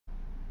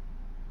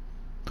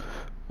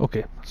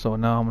Okay, so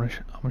now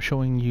I'm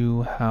showing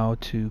you how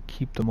to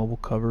keep the mobile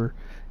cover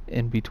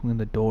in between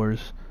the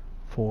doors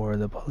for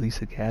the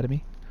police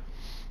academy.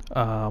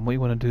 What you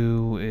want to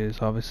do is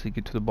obviously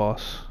get to the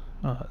boss,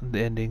 the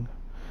ending,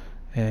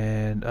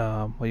 and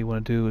what you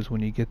want to do is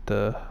when you get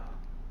when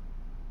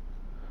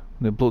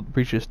they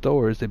breach this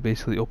doors, they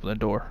basically open the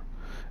door,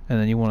 and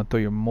then you want to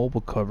throw your mobile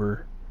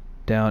cover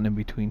down in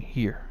between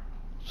here.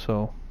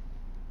 So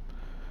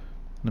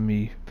let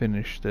me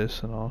finish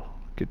this and I'll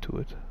get to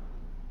it.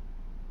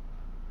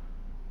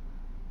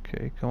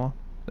 Okay, come on.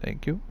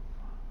 Thank you.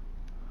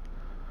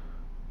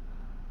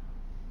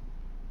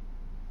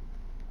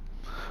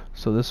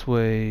 So this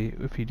way,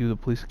 if you do the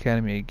police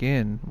academy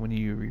again, when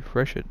you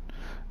refresh it,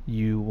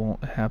 you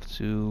won't have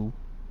to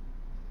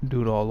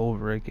do it all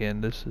over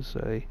again. This is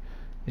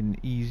an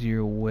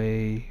easier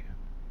way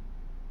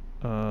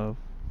of,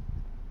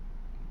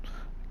 I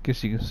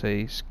guess you can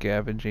say,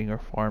 scavenging or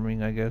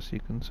farming, I guess you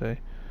can say.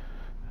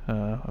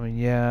 I mean,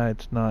 yeah,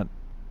 it's not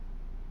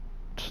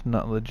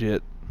a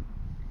legit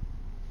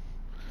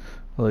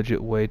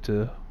way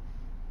to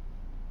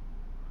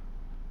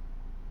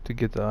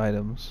get the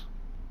items,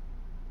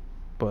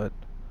 but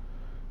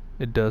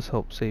it does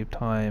help save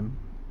time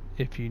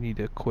if you need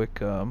a quick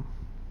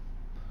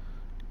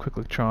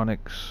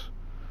electronics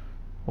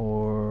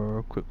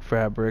or quick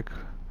fabric,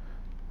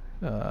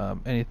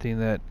 anything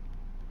that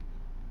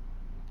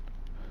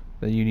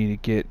you need to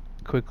get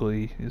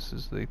quickly. This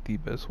is like the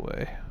best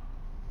way.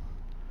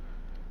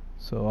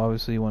 So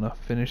obviously you want to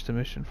finish the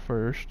mission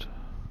first,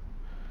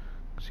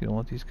 because you don't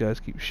want these guys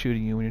keep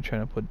shooting you when you're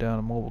trying to put down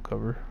a mobile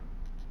cover.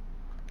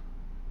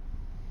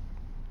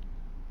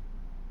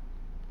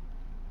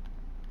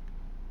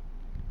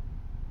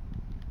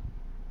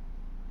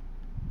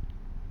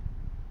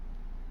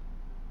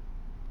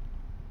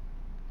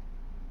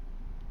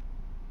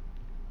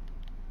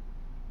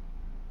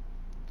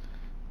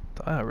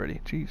 Die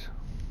already, jeez.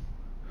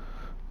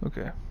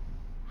 Okay.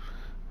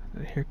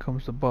 And here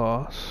comes the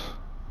boss.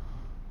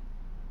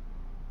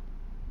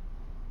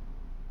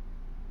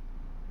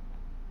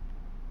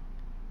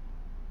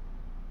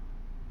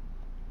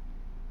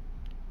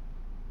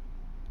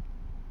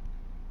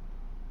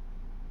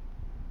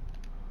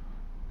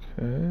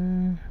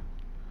 Okay.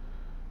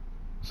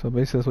 So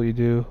basically that's what you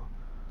do,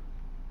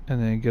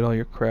 and then get all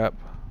your crap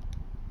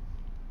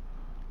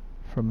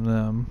from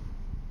them.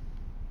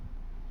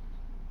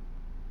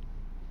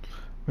 I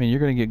mean, you're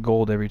gonna get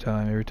gold every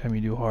time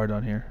you do hard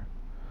on here.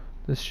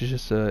 This is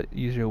just a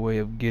easier way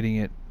of getting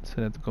it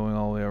instead of going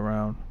all the way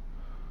around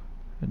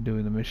and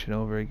doing the mission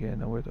over again.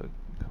 Now where's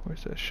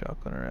that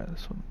shotgunner at?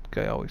 This one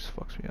guy always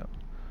fucks me up.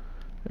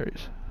 There he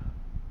is.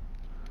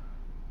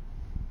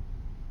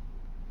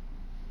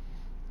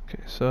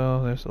 Okay,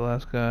 so there's the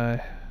last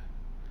guy.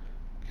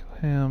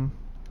 Kill him.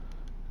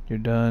 You're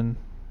done.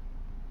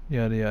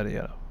 Yada yada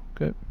yada.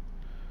 Okay.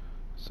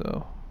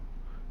 So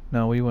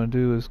now what you want to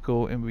do is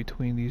go in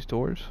between these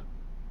doors,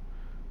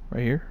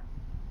 right here.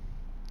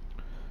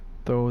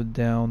 Throw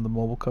down the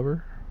mobile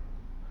cover.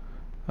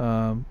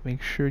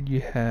 Make sure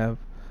you have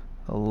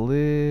a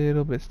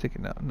little bit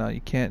sticking out. Now you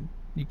can't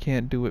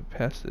do it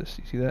past this.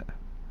 You see that?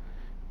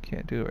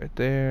 Can't do it right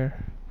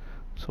there.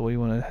 So what you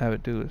want to have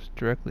it do is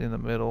directly in the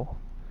middle.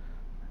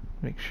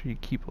 Make sure you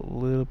keep a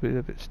little bit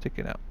of it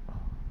sticking out,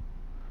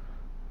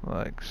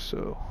 like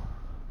so.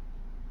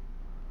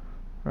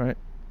 Right.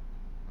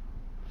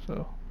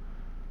 So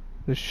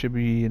this should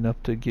be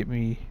enough to get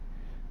me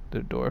the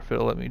door if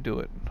it'll let me do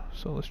it.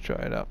 So let's try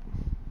it out.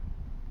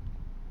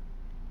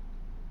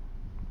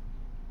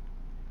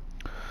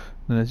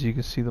 And as you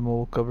can see, the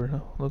mobile cover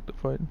now. Look, they're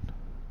fighting.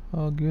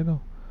 Oh, get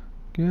up,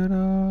 get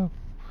up.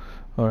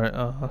 All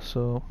right.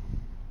 So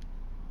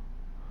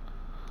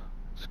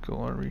let's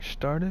go and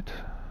restart it.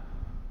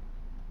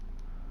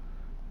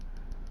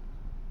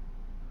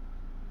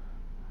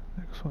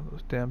 Next one of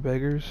those damn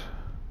beggars.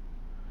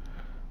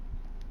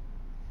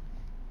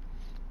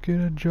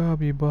 Get a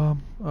job, you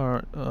bum.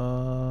 Alright,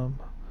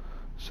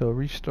 so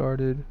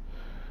restarted,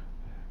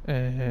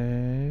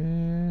 and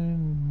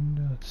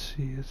let's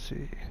see.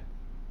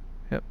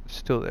 Yep,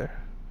 still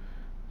there.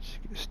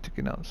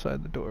 Sticking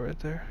outside the door right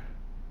there.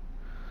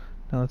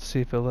 Now let's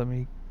see if it'll let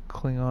me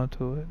cling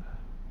onto it.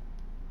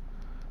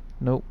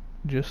 Nope,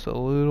 just a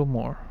little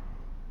more.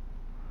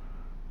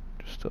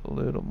 Just a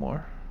little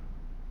more.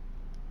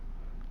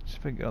 Let's see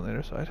if I can get on the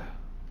other side.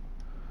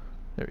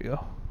 There we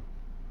go.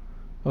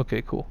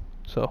 Okay, cool.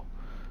 So,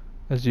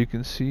 as you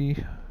can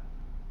see,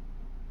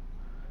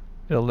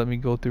 it'll let me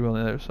go through on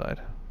the other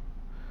side.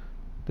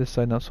 This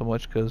side not so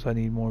much because I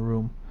need more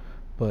room,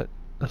 but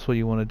that's what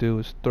you want to do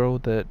is throw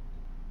that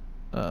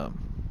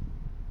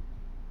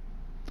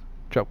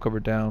drop cover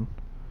down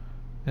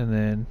and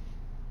then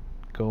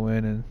go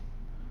in and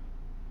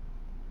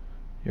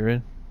you're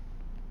in.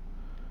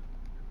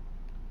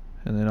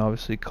 And then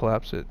obviously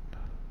collapse it.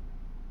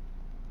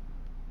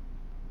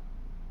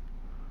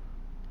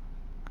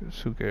 Because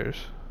who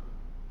cares?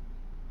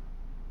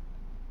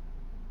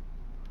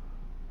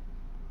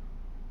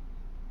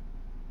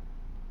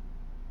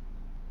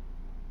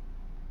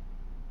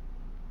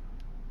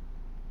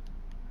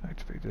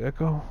 Activate the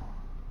echo.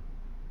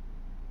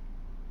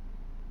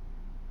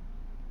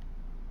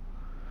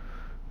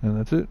 And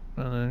that's it.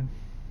 And then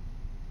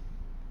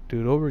do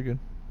it over again.